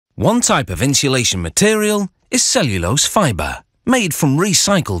One type of insulation material is cellulose fibre, made from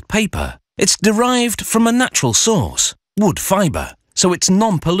recycled paper. It's derived from a natural source, wood fibre, so it's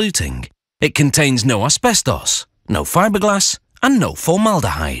non-polluting. It contains no asbestos, no fiberglass, and no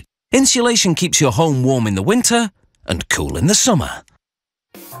formaldehyde. Insulation keeps your home warm in the winter and cool in the summer.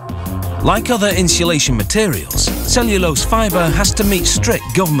 Like other insulation materials, cellulose fibre has to meet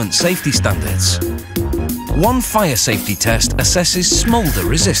strict government safety standards. One fire safety test assesses smoulder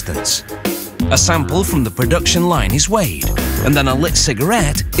resistance. A sample from the production line is weighed, and then a lit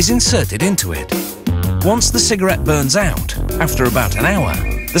cigarette is inserted into it. Once the cigarette burns out, after about an hour,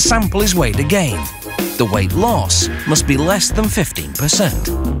 the sample is weighed again. The weight loss must be less than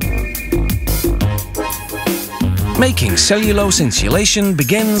 15%. Making cellulose insulation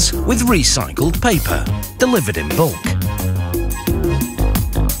begins with recycled paper, delivered in bulk.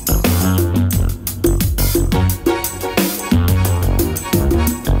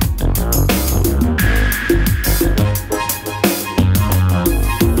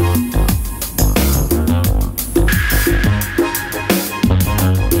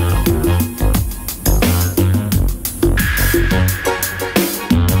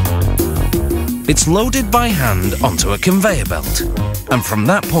 It's loaded by hand onto a conveyor belt, and from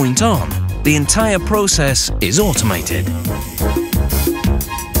that point on, the entire process is automated.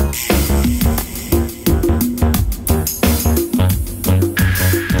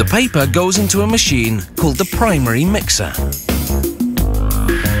 The paper goes into a machine called the primary mixer.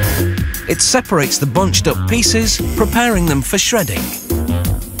 It separates the bunched up pieces, preparing them for shredding.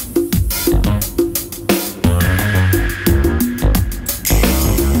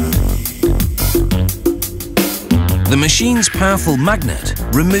 The machine's powerful magnet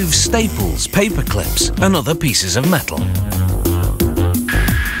removes staples, paper clips, and other pieces of metal.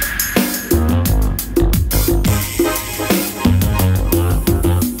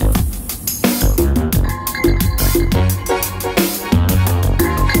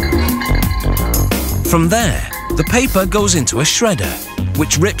 From there, the paper goes into a shredder,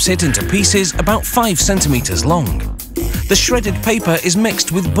 which rips it into pieces about 5 centimeters long. The shredded paper is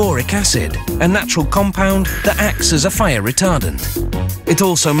mixed with boric acid, a natural compound that acts as a fire retardant. It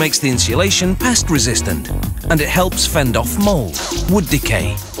also makes the insulation pest resistant, and it helps fend off mold, wood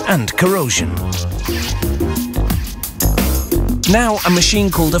decay, and corrosion. Now a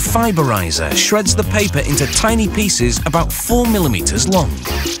machine called a fiberizer shreds the paper into tiny pieces about 4 millimeters long,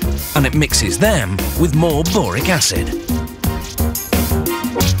 and it mixes them with more boric acid.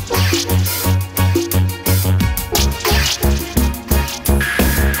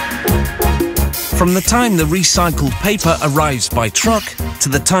 From the time the recycled paper arrives by truck to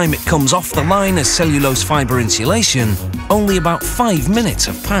the time it comes off the line as cellulose fibre insulation, only about 5 minutes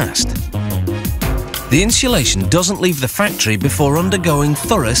have passed. The insulation doesn't leave the factory before undergoing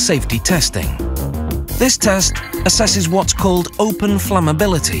thorough safety testing. This test assesses what's called open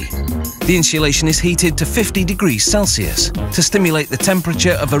flammability. The insulation is heated to 50 degrees Celsius to stimulate the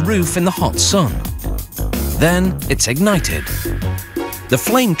temperature of a roof in the hot sun. Then it's ignited. The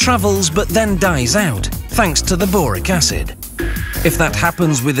flame travels but then dies out, thanks to the boric acid. If that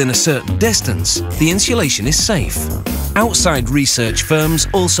happens within a certain distance, the insulation is safe. Outside research firms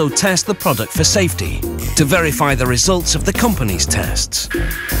also test the product for safety, to verify the results of the company's tests.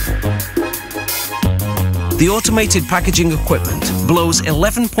 The automated packaging equipment blows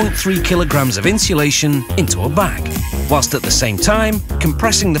 11.3 kilograms of insulation into a bag, whilst at the same time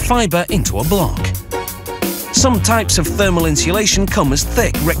compressing the fibre into a block. Some types of thermal insulation come as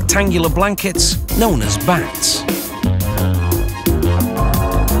thick rectangular blankets known as bats.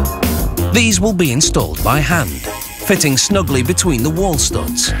 These will be installed by hand, fitting snugly between the wall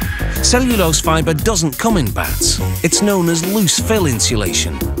studs. Cellulose fibre doesn't come in bats. It's known as loose fill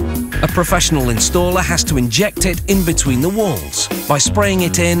insulation. A professional installer has to inject it in between the walls by spraying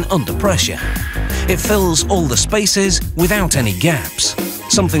it in under pressure. It fills all the spaces without any gaps,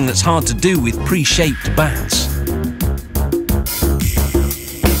 something that's hard to do with pre-shaped bats.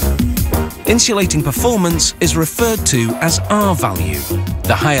 Insulating performance is referred to as R value.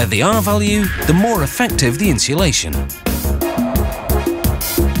 The higher the R value, the more effective the insulation.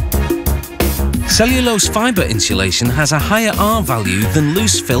 Cellulose fibre insulation has a higher R value than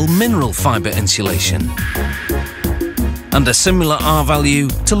loose fill mineral fibre insulation, and a similar R value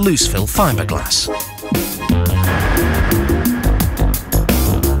to loose fill fiberglass.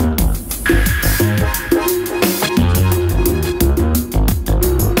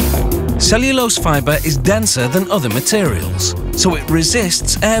 Cellulose fibre is denser than other materials, so it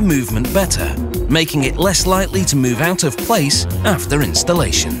resists air movement better, making it less likely to move out of place after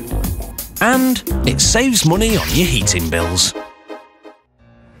installation. And it saves money on your heating bills.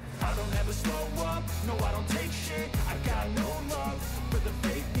 I don't ever slow up, no I don't take shit. I got no love for the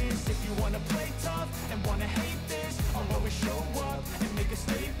fakeness. If you wanna play tough and wanna hate this, I'll always show up and make a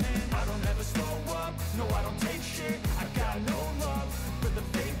statement.